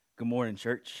Good morning,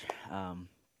 church.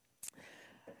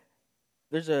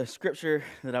 There's a scripture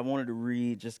that I wanted to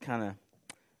read, just kind of,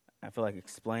 I feel like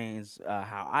explains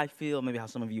how I feel, maybe how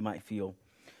some of you might feel.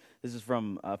 This is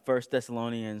from 1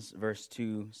 Thessalonians, verse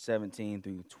 2, 17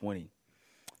 through 20.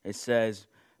 It says,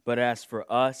 "But as for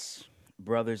us,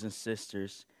 brothers and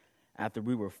sisters, after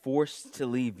we were forced to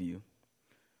leave you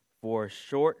for a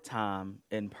short time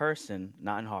in person,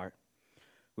 not in heart,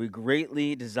 we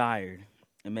greatly desired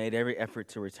and made every effort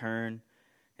to return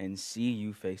and see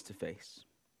you face to face.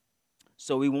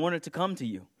 So we wanted to come to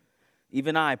you,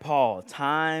 even I, Paul,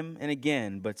 time and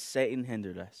again, but Satan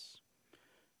hindered us.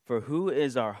 For who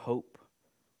is our hope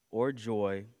or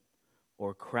joy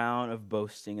or crown of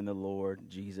boasting in the Lord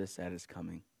Jesus at his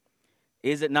coming?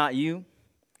 Is it not you?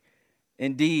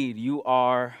 Indeed, you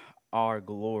are our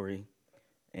glory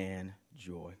and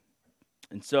joy."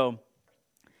 And so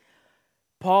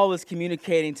Paul was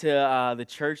communicating to the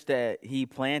church that he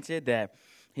planted that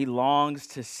he longs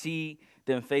to see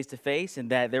them face to face, and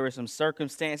that there were some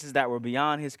circumstances that were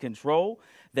beyond his control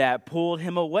that pulled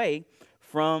him away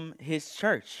from his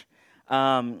church.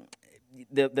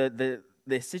 The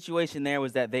situation there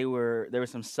was that there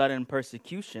was some sudden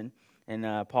persecution,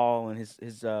 and Paul and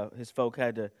his folk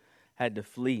had to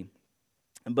flee.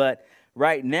 But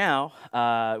right now,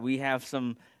 we have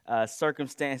some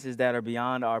circumstances that are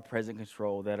beyond our present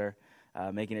control that are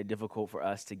making it difficult for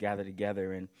us to gather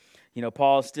together. And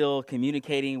Paul's still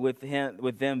communicating with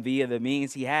them via the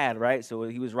means he had, right? So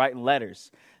he was writing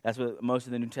letters. That's what most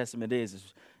of the New Testament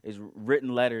is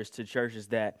written letters to churches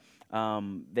that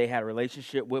they had a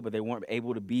relationship with, but they weren't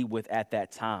able to be with at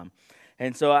that time.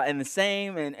 And so in the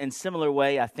same and similar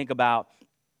way, I think about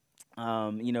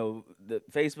the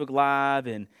Facebook Live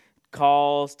and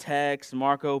calls, texts,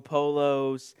 Marco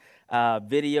Polos,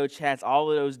 video chats,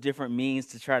 all of those different means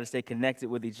to try to stay connected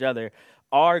with each other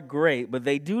are great, but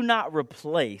they do not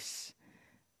replace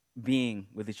being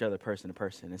with each other person to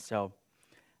person. And so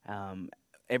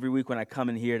every week when I come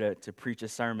in here to preach a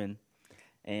sermon,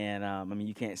 and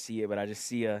you can't see it, but I just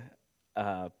see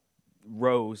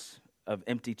rows of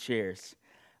empty chairs.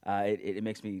 It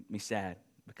makes me sad,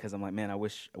 because I'm like, man, I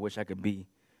wish I could be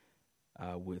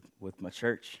with my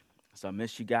church. So I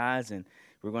miss you guys, and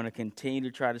we're going to continue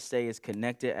to try to stay as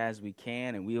connected as we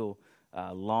can, and we'll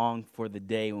long for the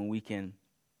day when we can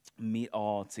meet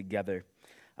all together.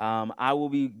 I will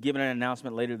be giving an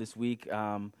announcement later this week,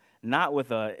 not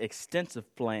with an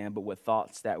extensive plan, but with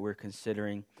thoughts that we're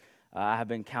considering. I have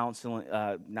been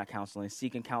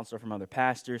seeking counsel from other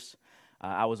pastors.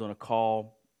 I was on a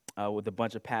call with a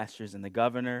bunch of pastors and the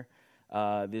governor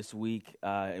this week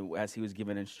as he was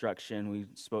giving instruction. We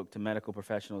spoke to medical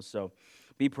professionals. So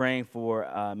be praying for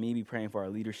me, be praying for our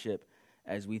leadership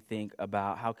as we think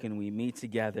about how can we meet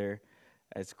together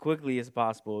as quickly as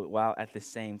possible while at the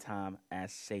same time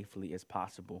as safely as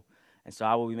possible. And so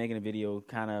I will be making a video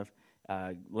kind of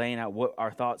laying out what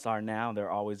our thoughts are now. They're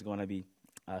always going to be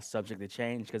subject to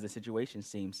change because the situation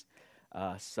seems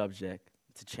subject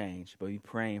to change. But be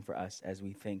praying for us as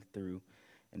we think through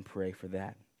and pray for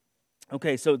that.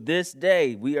 Okay, so this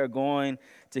day we are going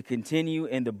to continue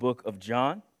in the book of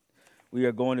John. We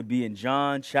are going to be in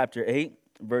John chapter 8,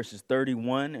 verses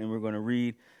 31, and we're going to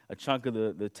read a chunk of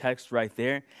the text right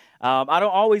there. I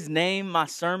don't always name my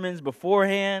sermons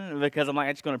beforehand because I'm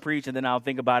just going to preach and then I'll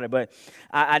think about it. But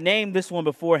I named this one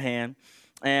beforehand,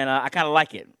 and I kind of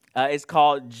like it. It's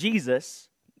called Jesus,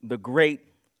 the Great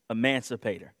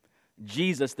Emancipator.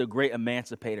 Jesus, the Great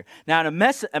Emancipator. Now, an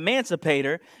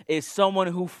emancipator is someone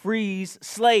who frees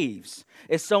slaves.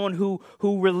 It's someone who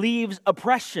relieves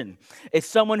oppression. It's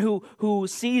someone who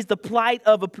sees the plight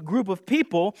of a group of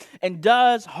people and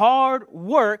does hard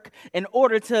work in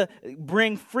order to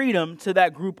bring freedom to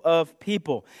that group of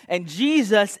people. And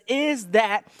Jesus is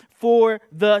that for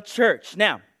the church.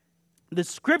 Now, the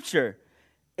scripture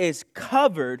is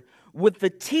covered with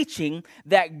the teaching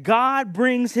that God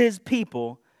brings his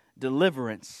people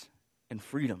deliverance and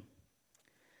freedom.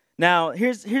 Now,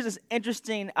 here's this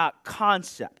interesting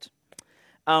concept.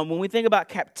 When we think about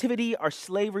captivity or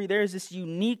slavery, there's this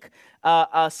unique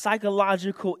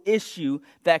psychological issue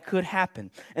that could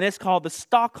happen, and it's called the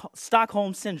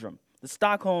Stockholm Syndrome. The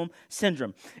Stockholm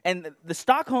Syndrome. And the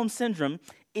Stockholm Syndrome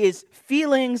is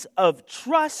feelings of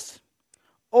trust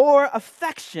or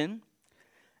affection,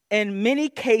 in many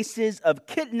cases of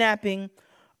kidnapping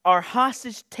or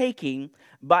hostage-taking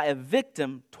by a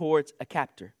victim towards a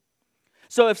captor.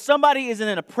 So if somebody is in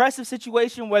an oppressive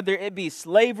situation, whether it be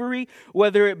slavery,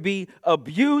 whether it be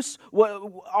abuse,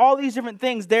 all these different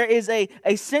things, there is a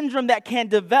syndrome that can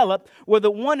develop where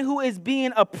the one who is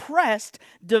being oppressed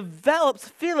develops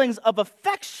feelings of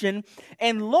affection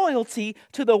and loyalty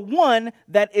to the one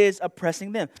that is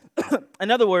oppressing them.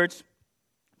 In other words,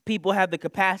 people have the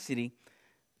capacity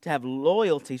to have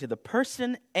loyalty to the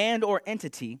person and or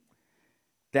entity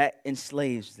that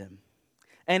enslaves them.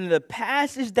 And in the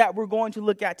passage that we're going to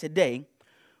look at today,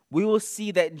 we will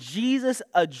see that Jesus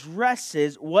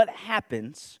addresses what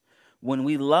happens when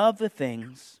we love the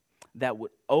things that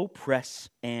would oppress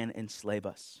and enslave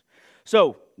us.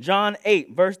 So, John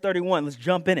 8, verse 31, let's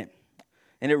jump in it.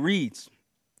 And it reads,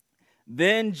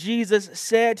 "Then Jesus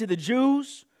said to the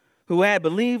Jews who had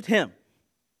believed him,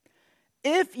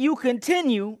 'If you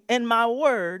continue in my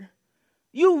word,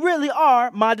 you really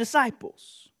are my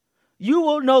disciples. You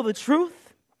will know the truth,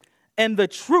 and the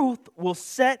truth will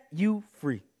set you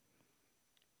free.'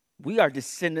 'We are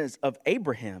descendants of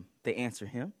Abraham,' they answer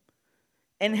him,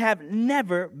 'and have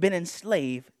never been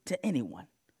enslaved to anyone.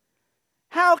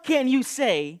 How can you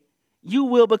say you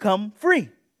will become free?'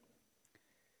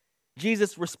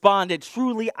 Jesus responded,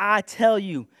 'Truly I tell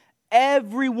you,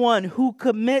 everyone who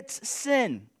commits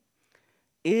sin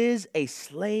is a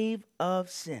slave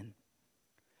of sin.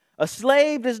 A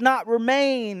slave does not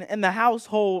remain in the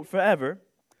household forever,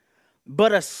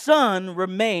 but a son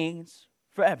remains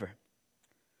forever.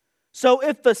 So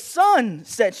if the Son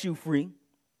sets you free,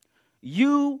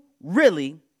 you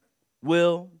really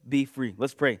will be free."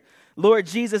 Let's pray. Lord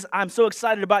Jesus, I'm so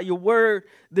excited about your word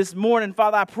this morning.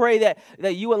 Father, I pray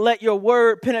that you would let your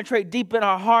word penetrate deep in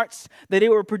our hearts, that it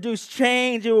will produce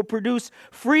change, it will produce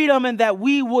freedom, and that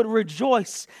we would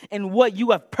rejoice in what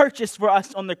you have purchased for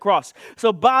us on the cross.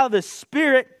 So by the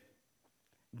Spirit,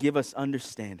 give us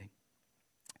understanding.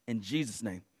 In Jesus'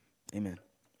 name, amen.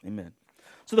 Amen.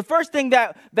 So the first thing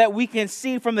that we can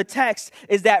see from the text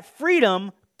is that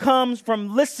freedom comes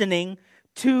from listening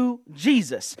to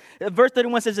Jesus. Verse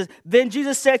 31 says this, "Then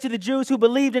Jesus said to the Jews who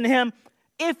believed in him,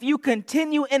 'If you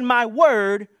continue in my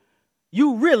word,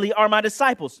 you really are my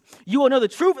disciples. You will know the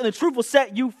truth, and the truth will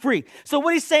set you free.'" So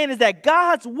what he's saying is that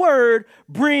God's word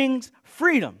brings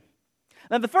freedom.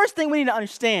 Now, the first thing we need to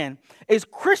understand is,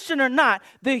 Christian or not,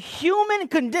 the human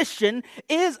condition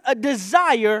is a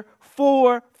desire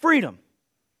for freedom.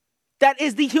 That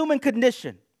is the human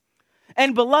condition.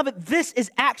 And beloved, this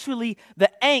is actually the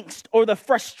angst or the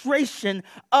frustration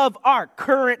of our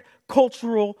current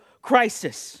cultural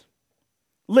crisis.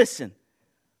 Listen,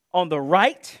 on the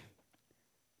right,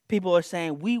 people are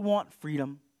saying we want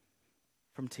freedom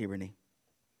from tyranny.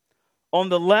 On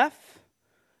the left,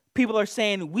 people are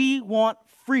saying we want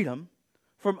freedom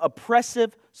from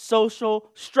oppressive social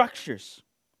structures.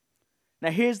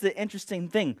 Now, here's the interesting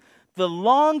thing. The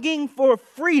longing for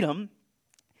freedom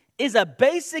is a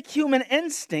basic human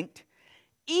instinct,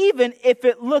 even if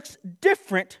it looks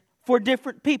different for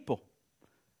different people.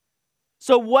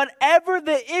 So whatever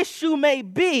the issue may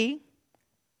be,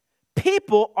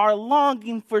 people are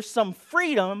longing for some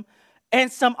freedom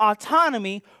and some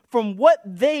autonomy from what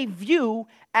they view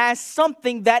as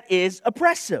something that is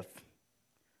oppressive.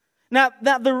 Now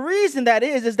the reason that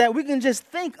is that we can just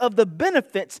think of the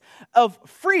benefits of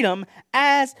freedom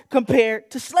as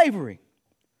compared to slavery.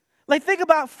 Like, think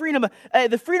about freedom.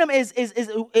 The freedom is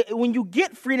when you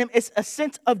get freedom, it's a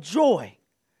sense of joy.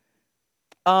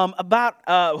 About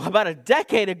a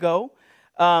decade ago,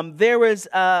 there was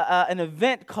an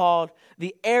event called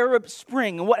the Arab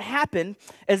Spring. And what happened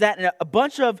is that in a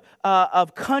bunch of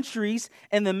countries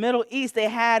in the Middle East, they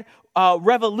had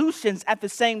revolutions at the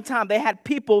same time. They had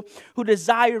people who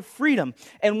desired freedom.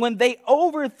 And when they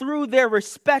overthrew their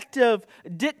respective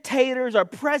dictators or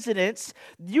presidents,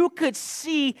 you could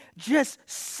see just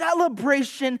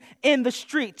celebration in the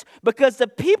streets, because the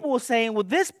people were saying, well,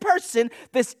 this person,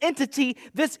 this entity,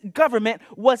 this government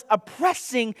was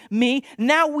oppressing me.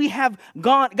 Now we have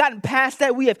gotten past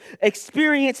that. We have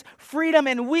experienced freedom,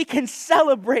 and we can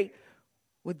celebrate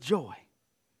with joy.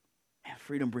 And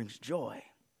freedom brings joy.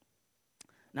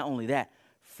 Not only that,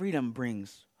 freedom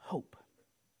brings hope.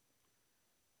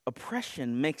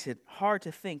 Oppression makes it hard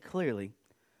to think clearly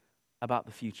about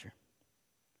the future.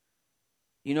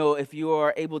 You know, if you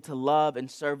are able to love and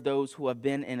serve those who have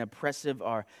been in oppressive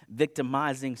or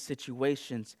victimizing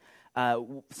situations,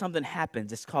 something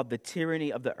happens. It's called the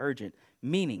tyranny of the urgent,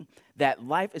 meaning that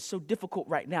life is so difficult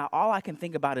right now, all I can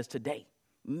think about is today,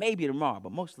 maybe tomorrow,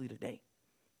 but mostly today.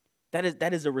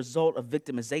 That is a result of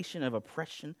victimization, of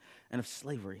oppression, and of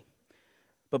slavery.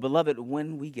 But beloved,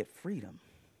 when we get freedom,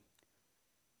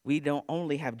 we don't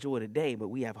only have joy today, but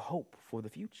we have hope for the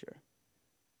future.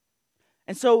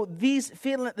 And so this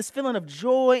feeling of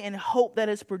joy and hope that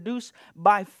is produced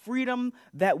by freedom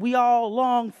that we all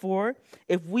long for,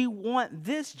 if we want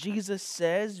this, Jesus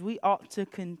says, we ought to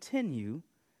continue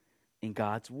in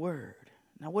God's word.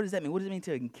 Now, what does that mean? What does it mean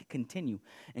to continue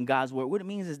in God's word? What it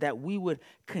means is that we would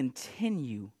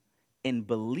continue in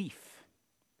belief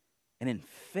and in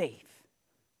faith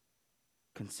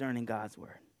concerning God's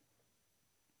word.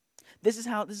 This is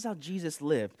how Jesus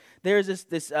lived. There's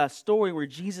this story where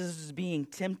Jesus is being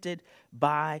tempted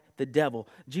by the devil.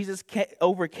 Jesus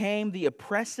overcame the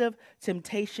oppressive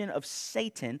temptation of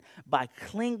Satan by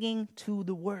clinging to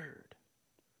the word.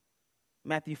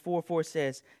 Matthew 4:4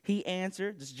 says, he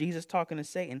answered, this is Jesus talking to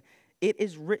Satan, "It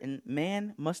is written,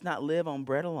 man must not live on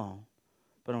bread alone,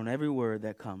 but on every word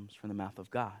that comes from the mouth of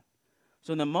God."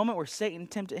 So in the moment where Satan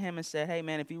tempted him and said, "Hey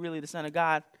man, if you're really the Son of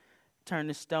God, turn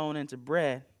this stone into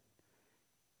bread,"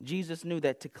 Jesus knew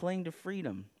that to cling to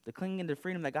freedom, to cling into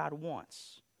freedom that God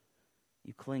wants,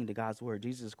 you cling to God's word.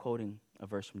 Jesus is quoting a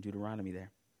verse from Deuteronomy there.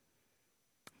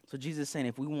 So Jesus is saying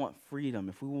if we want freedom,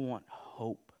 if we want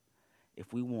hope,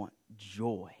 if we want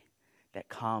joy that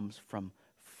comes from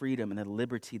freedom and the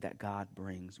liberty that God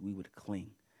brings, we would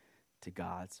cling to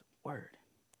God's word.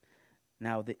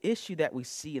 Now, the issue that we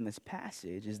see in this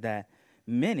passage is that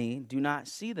many do not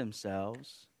see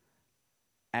themselves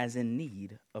as in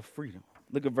need of freedom.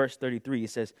 Look at verse 33. It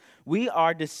says, "We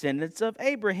are descendants of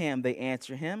Abraham," they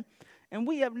answer him, "and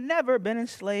we have never been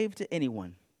enslaved to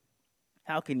anyone.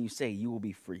 How can you say you will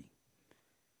be free?"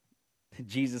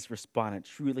 Jesus responded,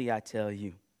 "Truly I tell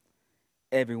you,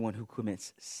 everyone who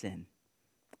commits sin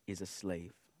is a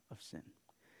slave of sin."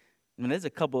 I mean, there's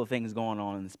a couple of things going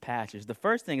on in this passage. The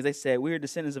first thing is they said, we are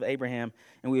descendants of Abraham,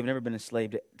 and we have never been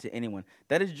enslaved to anyone.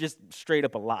 That is just straight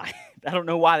up a lie. I don't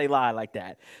know why they lie like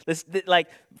that.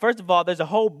 First of all, there's a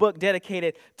whole book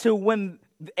dedicated to when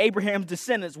Abraham's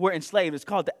descendants were enslaved. It's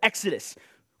called the Exodus,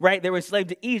 right? They were enslaved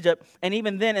to Egypt. And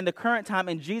even then, in the current time,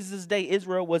 in Jesus' day,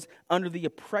 Israel was under the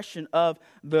oppression of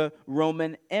the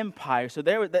Roman Empire. So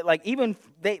they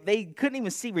couldn't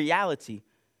even see reality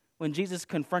when Jesus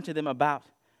confronted them about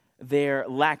their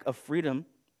lack of freedom.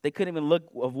 They couldn't even look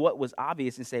of what was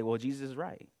obvious and say, well, Jesus is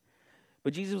right.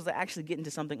 But Jesus was actually getting to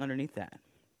something underneath that.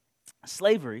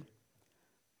 Slavery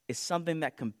is something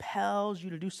that compels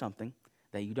you to do something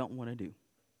that you don't want to do.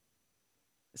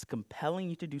 It's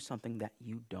compelling you to do something that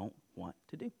you don't want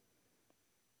to do.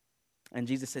 And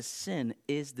Jesus says sin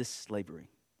is this slavery.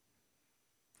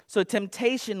 So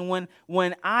temptation,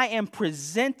 when I am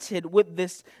presented with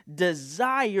this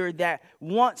desire that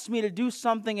wants me to do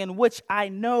something in which I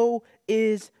know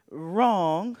is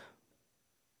wrong,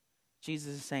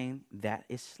 Jesus is saying that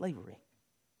is slavery.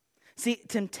 See,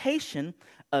 temptation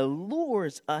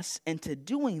allures us into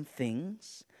doing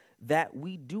things that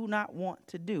we do not want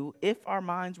to do if our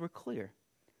minds were clear.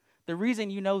 The reason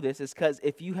you know this is because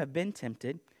if you have been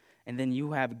tempted and then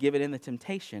you have given in the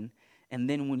temptation, and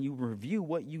then when you review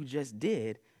what you just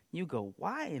did, you go,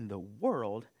 why in the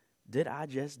world did I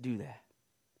just do that?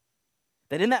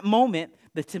 That in that moment,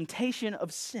 the temptation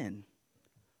of sin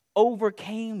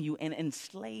overcame you and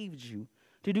enslaved you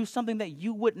to do something that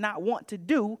you would not want to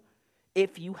do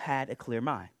if you had a clear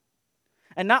mind.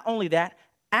 And not only that,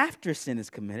 after sin is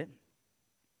committed,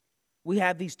 we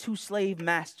have these two slave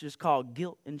masters called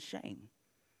guilt and shame,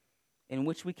 in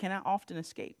which we cannot often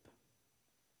escape.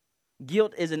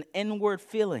 Guilt is an inward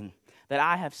feeling that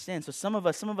I have sinned. So some of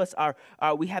us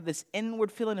we have this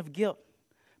inward feeling of guilt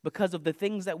because of the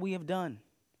things that we have done.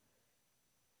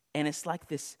 And it's like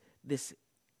this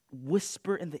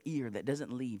whisper in the ear that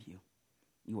doesn't leave you.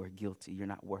 You are guilty. You're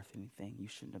not worth anything. You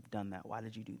shouldn't have done that. Why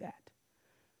did you do that?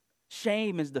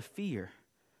 Shame is the fear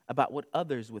about what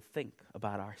others would think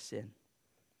about our sin.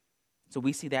 So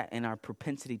we see that in our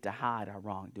propensity to hide our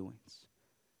wrongdoings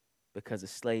because a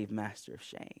slave master of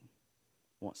shame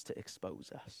wants to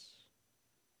expose us.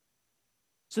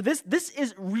 So this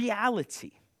is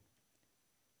reality.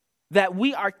 That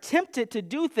we are tempted to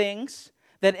do things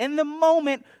that in the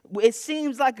moment it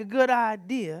seems like a good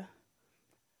idea.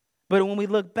 But when we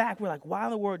look back, we're like, why in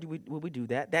the world would we do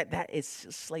that? That is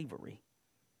slavery.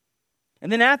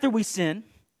 And then after we sin,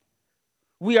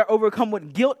 we are overcome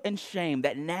with guilt and shame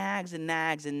that nags and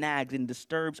nags and nags and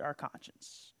disturbs our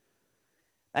conscience.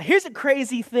 Now here's a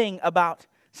crazy thing about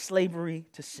slavery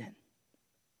to sin.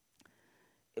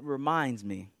 It reminds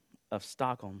me of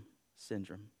Stockholm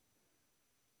Syndrome.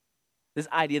 This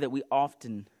idea that we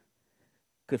often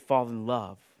could fall in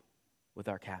love with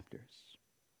our captors.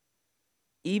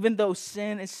 Even though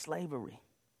sin is slavery,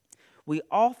 we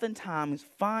oftentimes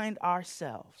find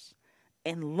ourselves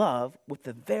in love with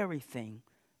the very thing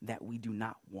that we do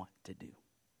not want to do.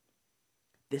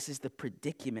 this is the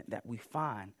predicament that we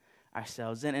find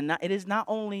ourselves in. And it is not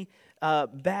only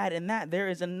bad in that, there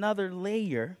is another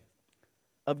layer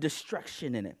of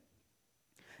destruction in it.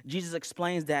 Jesus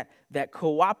explains that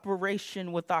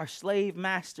cooperation with our slave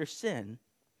master sin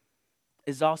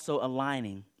is also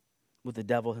aligning with the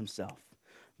devil himself.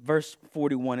 Verse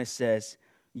 41, it says,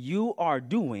 "You are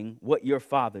doing what your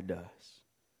father does."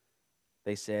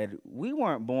 They said, "We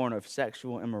weren't born of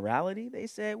sexual immorality." They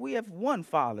said, "We have one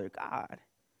Father, God."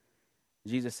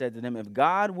 Jesus said to them, "If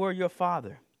God were your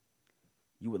Father,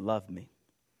 you would love me,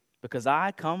 because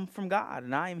I come from God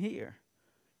and I am here.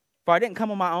 For I didn't come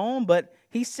on my own, but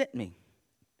he sent me.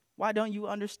 Why don't you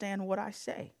understand what I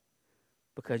say?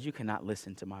 Because you cannot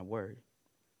listen to my word."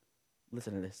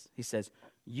 Listen to this. He says,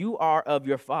 "You are of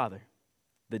your father,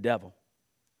 the devil,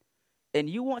 and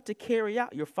you want to carry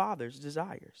out your father's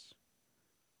desires.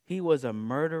 He was a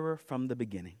murderer from the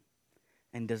beginning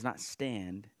and does not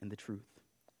stand in the truth,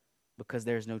 because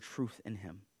there is no truth in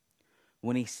him.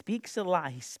 When he speaks a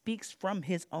lie, he speaks from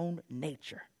his own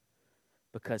nature,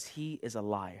 because he is a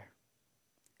liar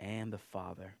and the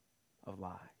father of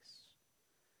lies."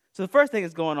 So the first thing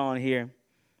that's going on here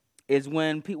is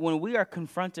when we are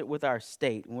confronted with our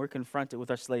state, when we're confronted with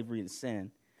our slavery and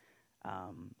sin,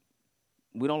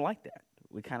 we don't like that.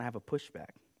 We kind of have a pushback.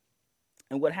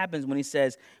 And what happens when he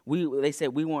says, they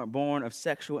said we weren't born of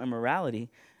sexual immorality,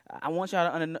 I want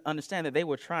y'all to understand that they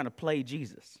were trying to play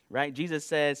Jesus, right? Jesus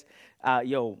says,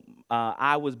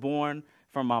 I was born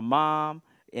from my mom,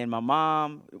 and my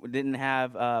mom didn't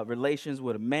have relations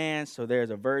with a man, so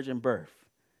there's a virgin birth.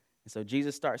 And so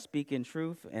Jesus starts speaking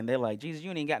truth, and they're like, "Jesus, you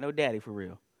ain't got no daddy for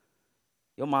real.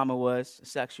 Your mama was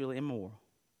sexually immoral."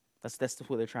 That's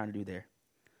what they're trying to do there.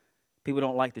 People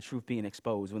don't like the truth being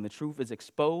exposed. When the truth is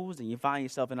exposed and you find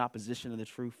yourself in opposition to the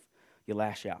truth, you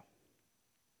lash out.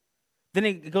 Then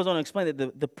it goes on to explain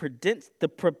that the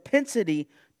propensity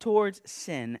towards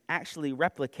sin actually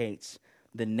replicates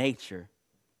the nature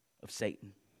of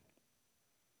Satan.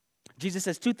 Jesus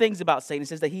says two things about Satan. He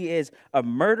says that he is a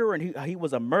murderer, and he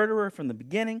was a murderer from the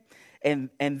beginning, and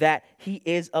that he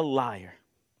is a liar.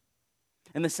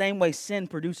 In the same way, sin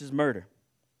produces murder.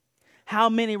 How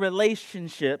many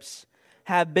relationships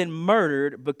have been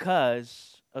murdered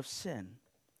because of sin?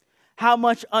 How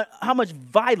much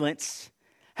violence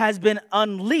has been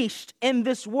unleashed in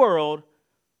this world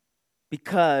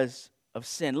because of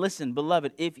sin? Listen,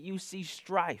 beloved, if you see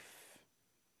strife,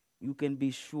 you can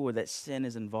be sure that sin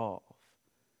is involved.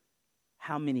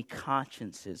 How many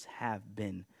consciences have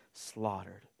been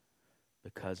slaughtered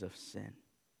because of sin?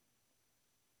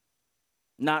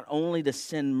 Not only does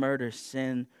sin murder,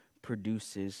 sin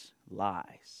produces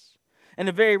lies. In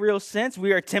a very real sense,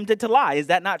 we are tempted to lie. Is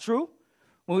that not true?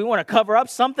 When we want to cover up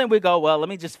something, we go, well, let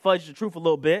me just fudge the truth a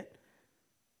little bit.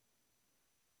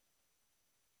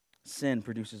 Sin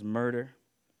produces murder.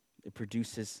 It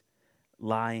produces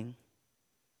lying.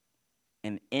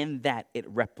 And in that,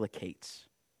 it replicates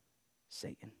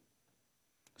Satan.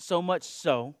 So much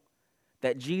so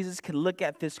that Jesus can look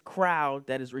at this crowd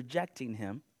that is rejecting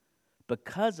him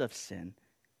because of sin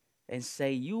and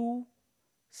say, "You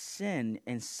sin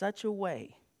in such a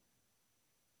way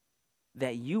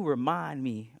that you remind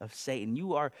me of Satan.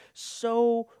 You are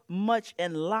so much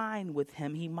in line with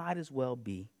him, he might as well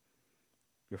be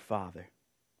your father."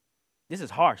 This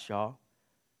is harsh, y'all,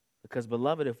 because,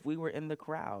 beloved, if we were in the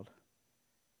crowd,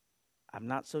 I'm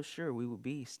not so sure we would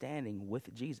be standing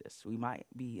with Jesus. We might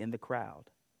be in the crowd.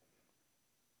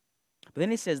 But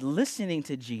then he says, listening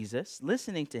to Jesus,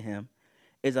 listening to him,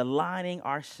 is aligning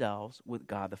ourselves with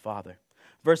God the Father.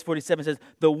 Verse 47 says,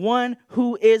 "The one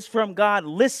who is from God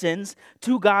listens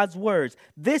to God's words.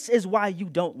 This is why you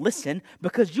don't listen,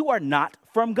 because you are not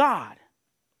from God."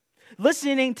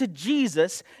 Listening to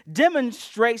Jesus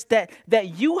demonstrates that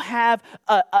you have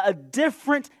a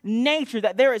different nature,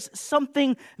 that there is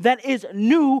something that is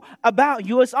new about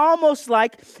you. It's almost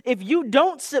like if you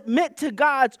don't submit to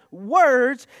God's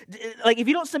words, like if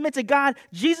you don't submit to God,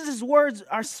 Jesus' words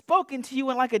are spoken to you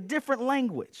in like a different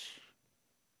language.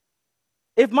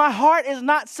 If my heart is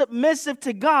not submissive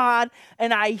to God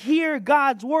and I hear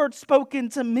God's word spoken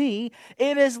to me,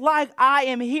 it is like I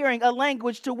am hearing a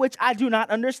language to which I do not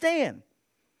understand.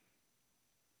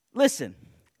 Listen,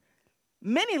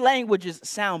 many languages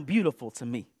sound beautiful to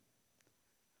me.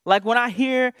 Like when I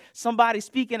hear somebody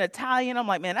speaking Italian, I'm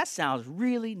like, man, that sounds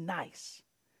really nice.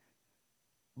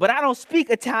 But I don't speak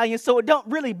Italian, so it don't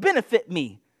really benefit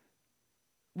me.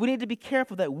 We need to be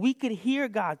careful that we could hear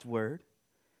God's word.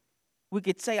 We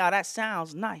could say, "Oh, that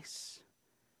sounds nice."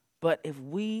 But if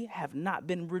we have not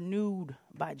been renewed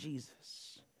by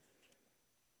Jesus,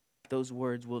 those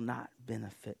words will not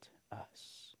benefit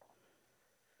us.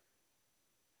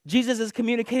 Jesus is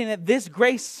communicating that this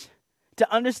grace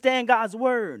to understand God's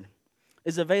word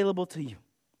is available to you.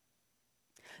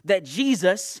 That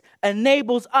Jesus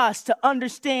enables us to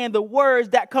understand the words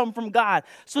that come from God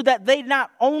so that they not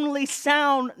only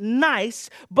sound nice,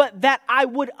 but that I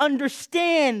would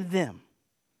understand them.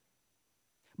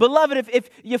 Beloved,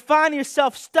 if you find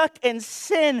yourself stuck in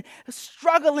sin,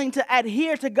 struggling to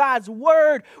adhere to God's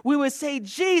word, we would say,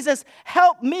 Jesus,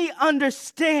 help me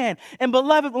understand. And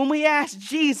beloved, when we ask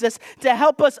Jesus to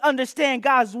help us understand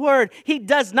God's word, he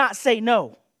does not say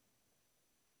no.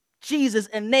 Jesus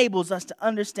enables us to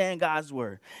understand God's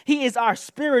word. He is our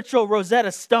spiritual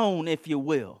Rosetta Stone, if you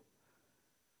will.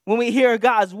 When we hear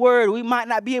God's word, we might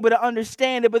not be able to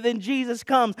understand it, but then Jesus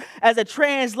comes as a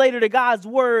translator to God's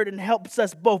word and helps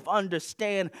us both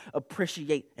understand,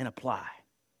 appreciate, and apply.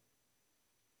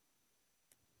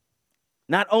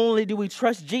 Not only do we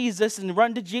trust Jesus and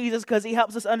run to Jesus because he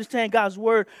helps us understand God's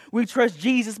word, we trust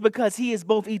Jesus because he is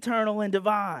both eternal and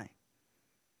divine.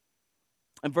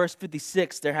 In verse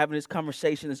 56, they're having this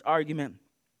conversation, this argument.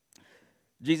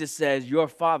 Jesus says, your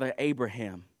father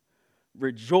Abraham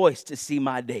rejoiced to see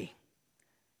my day.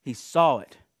 He saw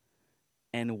it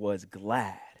and was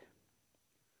glad.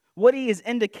 What he is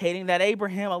indicating that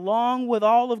Abraham, along with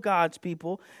all of God's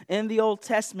people in the Old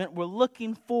Testament, were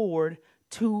looking forward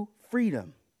to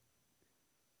freedom.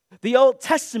 The Old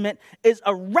Testament is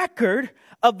a record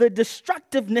of the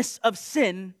destructiveness of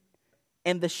sin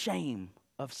and the shame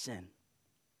of sin.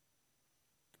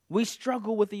 We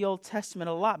struggle with the Old Testament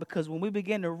a lot because when we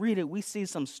begin to read it, we see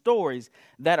some stories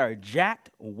that are jacked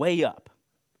way up.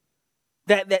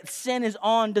 That sin is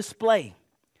on display.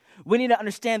 We need to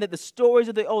understand that the stories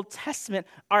of the Old Testament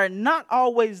are not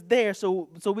always there so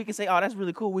we can say, oh, that's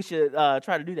really cool. We should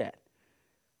try to do that.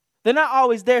 They're not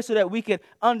always there so that we can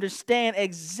understand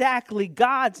exactly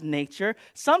God's nature.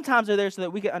 Sometimes they're there so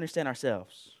that we can understand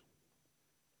ourselves.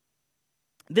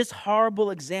 This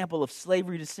horrible example of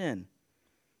slavery to sin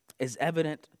is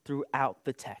evident throughout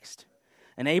the text.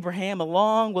 And Abraham,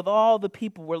 along with all the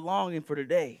people, were longing for the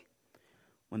day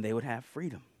when they would have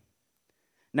freedom.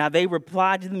 Now they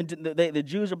replied to them, the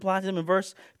Jews replied to them in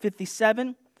verse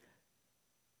 57,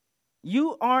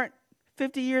 you aren't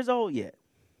 50 years old yet,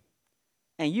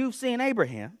 and you've seen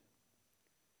Abraham.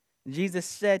 Jesus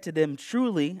said to them,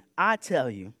 truly, I tell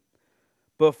you,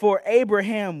 before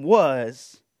Abraham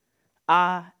was,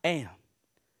 I am.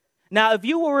 Now, if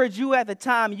you were a Jew at the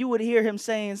time, you would hear him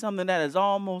saying something that is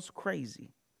almost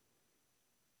crazy.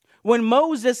 When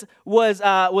Moses was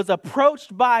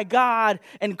approached by God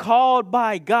and called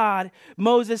by God,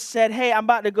 Moses said, hey, I'm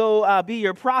about to go be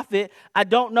your prophet. I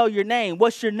don't know your name.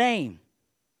 What's your name?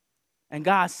 And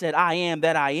God said, I am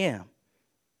that I am.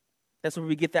 That's where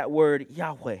we get that word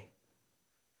Yahweh.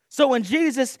 So when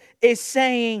Jesus is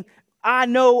saying, I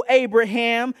know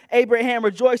Abraham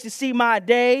rejoiced to see my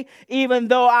day, even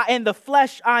though in the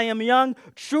flesh I am young.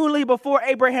 Truly before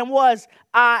Abraham was,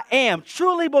 I am.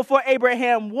 Truly before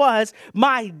Abraham was,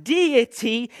 my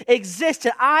deity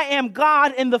existed. I am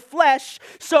God in the flesh,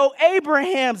 so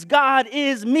Abraham's God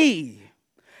is me.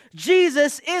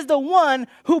 Jesus is the one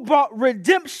who brought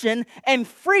redemption and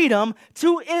freedom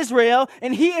to Israel,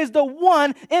 and he is the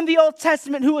one in the Old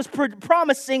Testament who is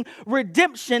promising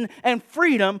redemption and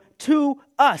freedom to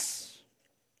us.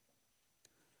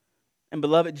 And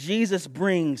beloved, Jesus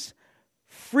brings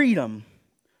freedom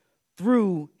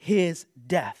through his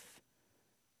death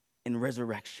and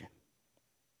resurrection.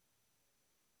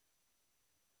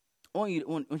 I want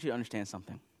you to understand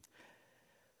something.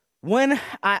 When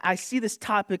I see this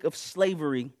topic of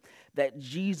slavery that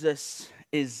Jesus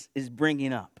is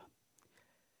bringing up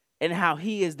and how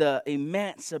he is the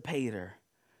emancipator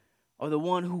or the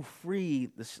one who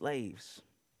freed the slaves,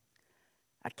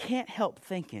 I can't help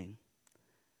thinking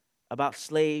about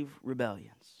slave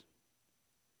rebellions.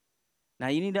 Now,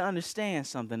 you need to understand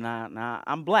something. Now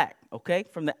I'm black, okay?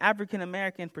 From the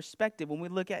African-American perspective, when we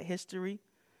look at history,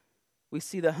 we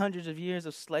see the hundreds of years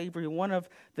of slavery. One of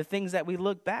the things that we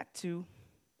look back to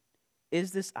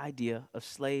is this idea of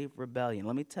slave rebellion.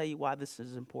 Let me tell you why this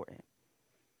is important.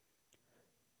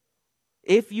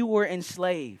 If you were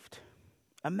enslaved,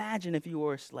 imagine if you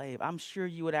were a slave. I'm sure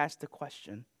you would ask the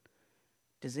question,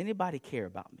 does anybody care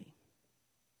about me?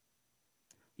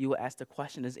 You would ask the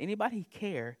question, does anybody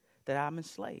care that I'm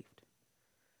enslaved?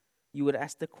 You would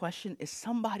ask the question, is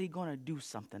somebody going to do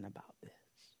something about this?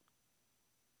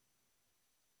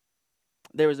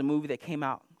 There was a movie that came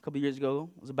out a couple years ago.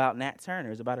 It was about Nat Turner.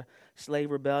 It was about a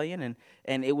slave rebellion,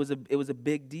 and it was a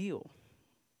big deal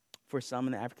for some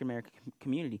in the African American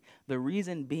community. The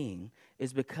reason being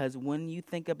is because when you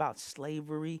think about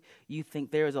slavery, you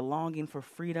think there is a longing for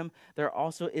freedom. There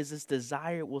also is this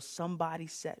desire, will somebody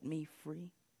set me free?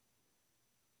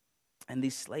 And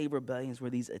these slave rebellions were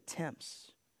these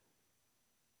attempts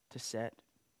to set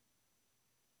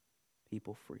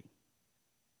people free.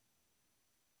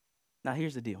 Now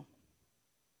here's the deal.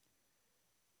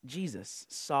 Jesus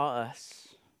saw us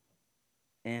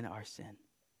in our sin.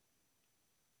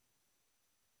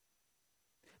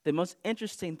 The most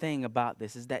interesting thing about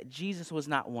this is that Jesus was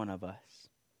not one of us.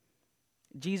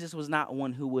 Jesus was not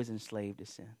one who was enslaved to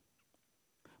sin.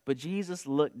 But Jesus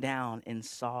looked down and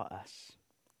saw us.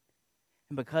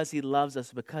 And because he loves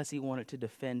us, because he wanted to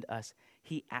defend us,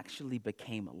 he actually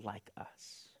became like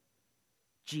us.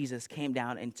 Jesus came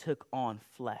down and took on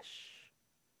flesh.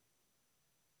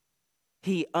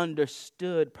 He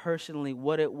understood personally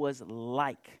what it was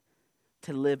like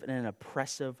to live in an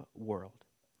oppressive world.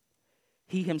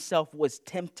 He himself was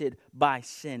tempted by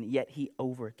sin, yet he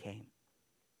overcame.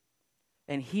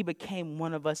 And he became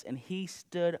one of us, and he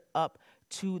stood up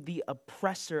to the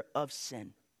oppressor of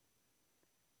sin.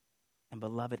 And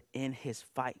beloved, in his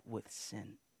fight with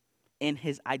sin, in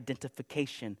his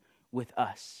identification with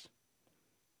us,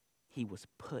 he was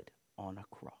put on a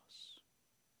cross.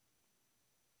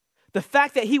 The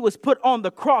fact that he was put on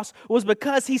the cross was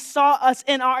because he saw us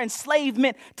in our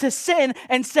enslavement to sin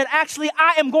and said, actually,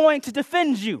 I am going to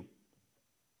defend you.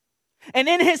 And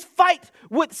in his fight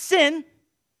with sin,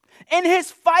 in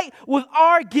his fight with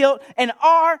our guilt and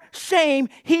our shame,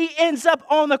 he ends up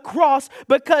on the cross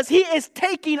because he is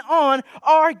taking on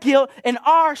our guilt and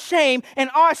our shame and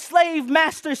our slave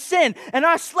master sin. And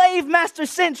our slave master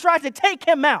sin tried to take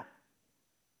him out.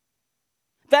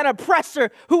 That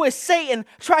oppressor who is Satan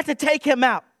tried to take him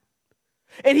out.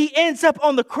 And he ends up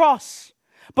on the cross.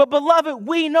 But beloved,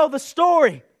 we know the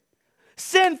story.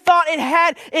 Sin thought it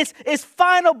had its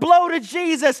final blow to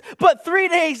Jesus. But 3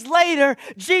 days later,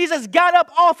 Jesus got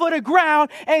up off of the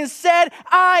ground and said,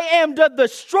 I am the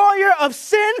destroyer of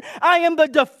sin. I am the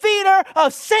defeater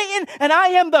of Satan. And I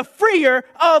am the freer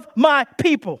of my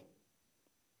people.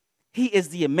 He is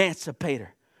the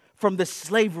emancipator from the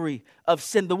slavery of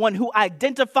sin, the one who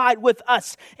identified with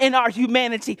us in our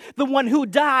humanity, the one who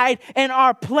died in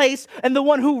our place, and the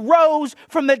one who rose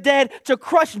from the dead to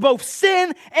crush both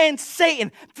sin and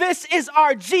Satan. This is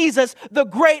our Jesus, the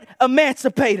great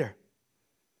emancipator,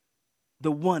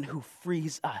 the one who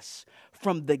frees us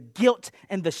from the guilt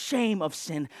and the shame of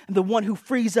sin, and the one who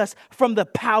frees us from the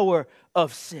power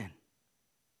of sin.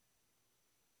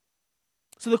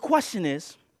 So the question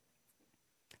is,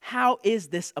 how is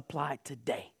this applied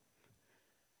today?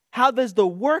 How does the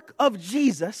work of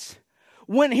Jesus,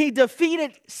 when he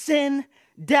defeated sin,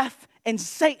 death, and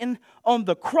Satan on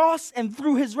the cross and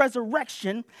through his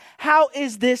resurrection, how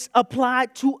is this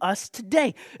applied to us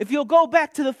today? If you'll go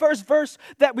back to the first verse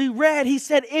that we read, he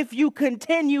said, if you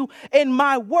continue in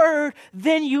my word,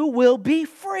 then you will be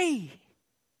free.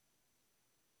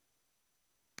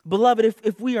 Beloved,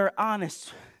 if we are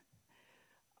honest,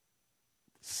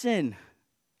 sin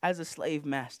as a slave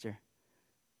master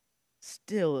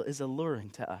still is alluring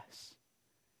to us.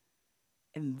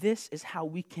 And this is how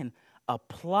we can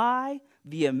apply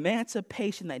the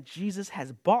emancipation that Jesus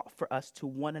has bought for us to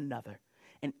one another.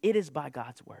 And it is by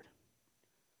God's word.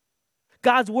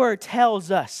 God's word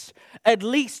tells us at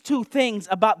least two things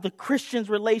about the Christian's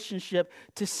relationship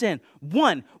to sin.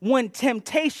 One, when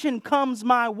temptation comes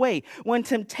my way, when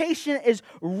temptation is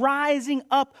rising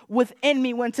up within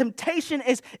me, when temptation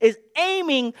is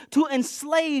aiming to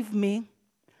enslave me,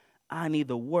 I need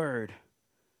the word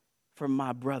from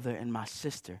my brother and my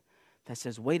sister that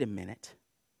says, wait a minute,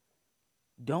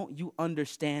 don't you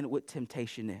understand what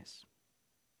temptation is?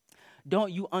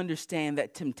 Don't you understand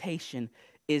that temptation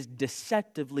is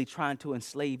deceptively trying to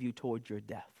enslave you toward your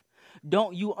death?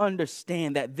 Don't you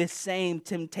understand that this same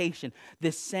temptation,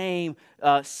 this same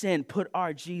sin put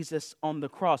our Jesus on the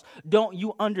cross? Don't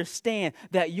you understand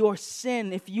that your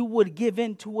sin, if you would give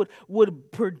in to it,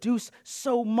 would produce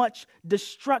so much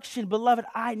destruction? Beloved,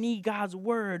 I need God's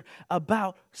word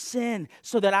about sin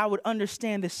so that I would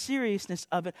understand the seriousness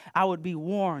of it. I would be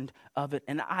warned of it,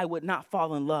 and I would not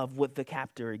fall in love with the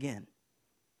captor again.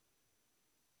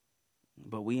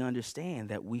 But we understand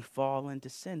that we fall into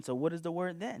sin. So what is the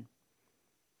word then?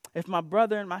 If my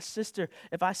brother and my sister,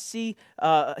 if I see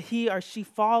he or she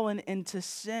fallen into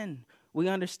sin, we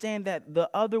understand that the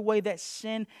other way that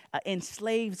sin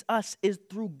enslaves us is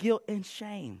through guilt and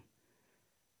shame.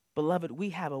 Beloved,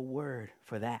 we have a word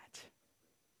for that.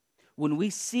 When we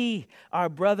see our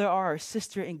brother or our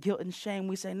sister in guilt and shame,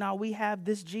 we say, no, we have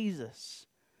this Jesus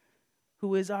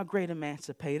who is our great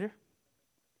emancipator.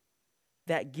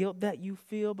 That guilt that you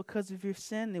feel because of your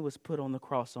sin, it was put on the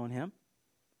cross on him.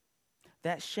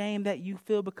 That shame that you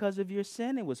feel because of your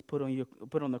sin, it was put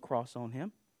on the cross on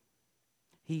him.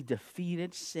 He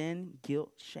defeated sin,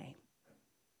 guilt, shame.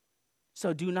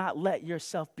 So do not let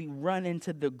yourself be run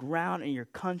into the ground and your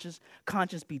conscience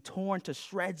be torn to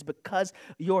shreds because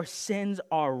your sins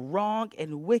are wrong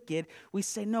and wicked. We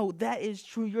say, no, that is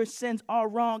true. Your sins are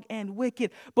wrong and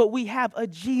wicked. But we have a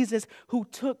Jesus who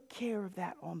took care of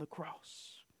that on the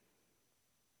cross.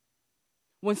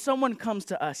 When someone comes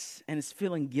to us and is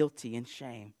feeling guilty and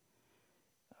shame,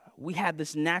 we have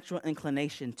this natural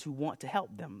inclination to want to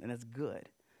help them, and it's good.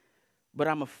 But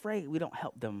I'm afraid we don't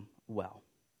help them well.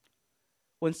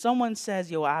 When someone says,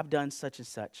 yo, I've done such and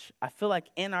such, I feel like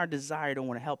in our desire to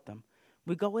want to help them,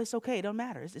 we go, it's okay, it don't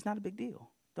matter. It's not a big deal.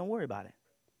 Don't worry about it.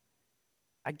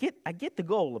 I get the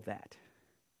goal of that,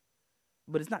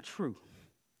 but it's not true.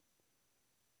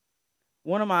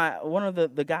 One of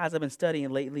the guys I've been studying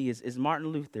lately is Martin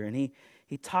Luther, and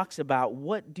he talks about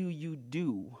what do you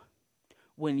do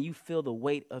when you feel the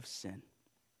weight of sin.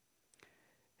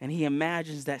 And he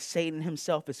imagines that Satan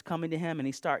himself is coming to him, and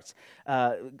he starts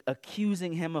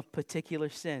accusing him of particular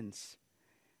sins.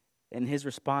 And his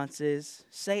response is,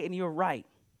 Satan, you're right.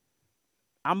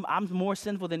 I'm more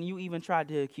sinful than you even tried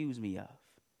to accuse me of.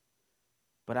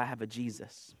 But I have a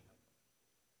Jesus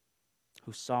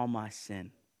who saw my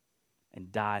sin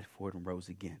and died for it and rose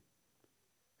again.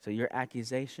 So your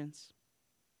accusations,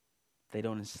 they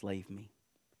don't enslave me.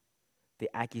 The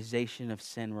accusation of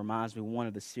sin reminds me, one,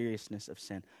 of the seriousness of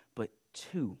sin, but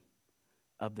two,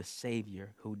 of the Savior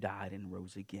who died and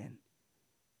rose again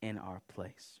in our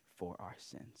place for our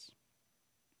sins.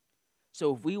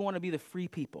 So if we want to be the free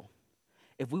people,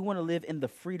 if we want to live in the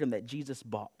freedom that Jesus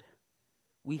bought,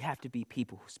 we have to be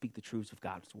people who speak the truths of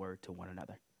God's word to one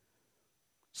another.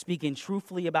 Speaking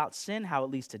truthfully about sin, how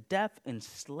it leads to death,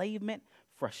 enslavement,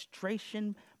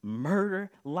 frustration,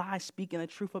 murder, lies, speaking the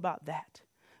truth about that.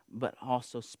 But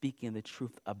also speaking the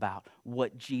truth about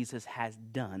what Jesus has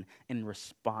done in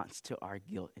response to our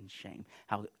guilt and shame.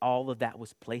 How all of that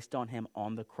was placed on him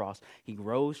on the cross. He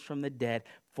rose from the dead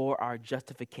for our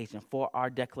justification, for our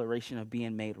declaration of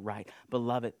being made right.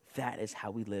 Beloved, that is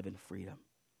how we live in freedom.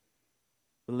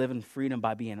 We live in freedom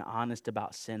by being honest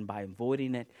about sin, by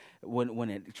avoiding it when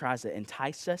it tries to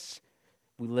entice us.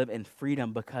 We live in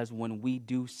freedom because when we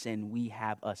do sin, we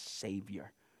have a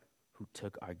Savior who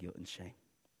took our guilt and shame.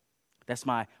 That's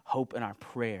my hope and our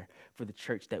prayer for the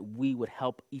church, that we would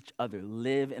help each other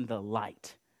live in the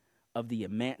light of the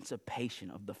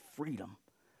emancipation, of the freedom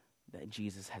that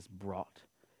Jesus has brought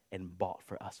and bought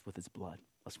for us with his blood.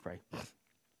 Let's pray.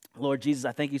 Lord Jesus,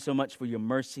 I thank you so much for your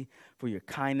mercy, for your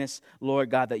kindness. Lord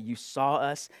God, that you saw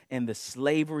us in the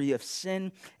slavery of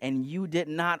sin, and you did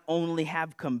not only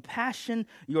have compassion,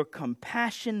 your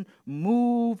compassion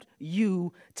moved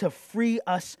you to free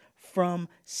us from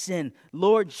sin.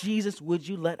 Lord Jesus, would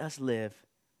you let us live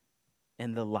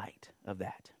in the light of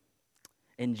that?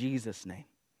 In Jesus' name,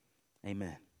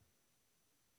 amen.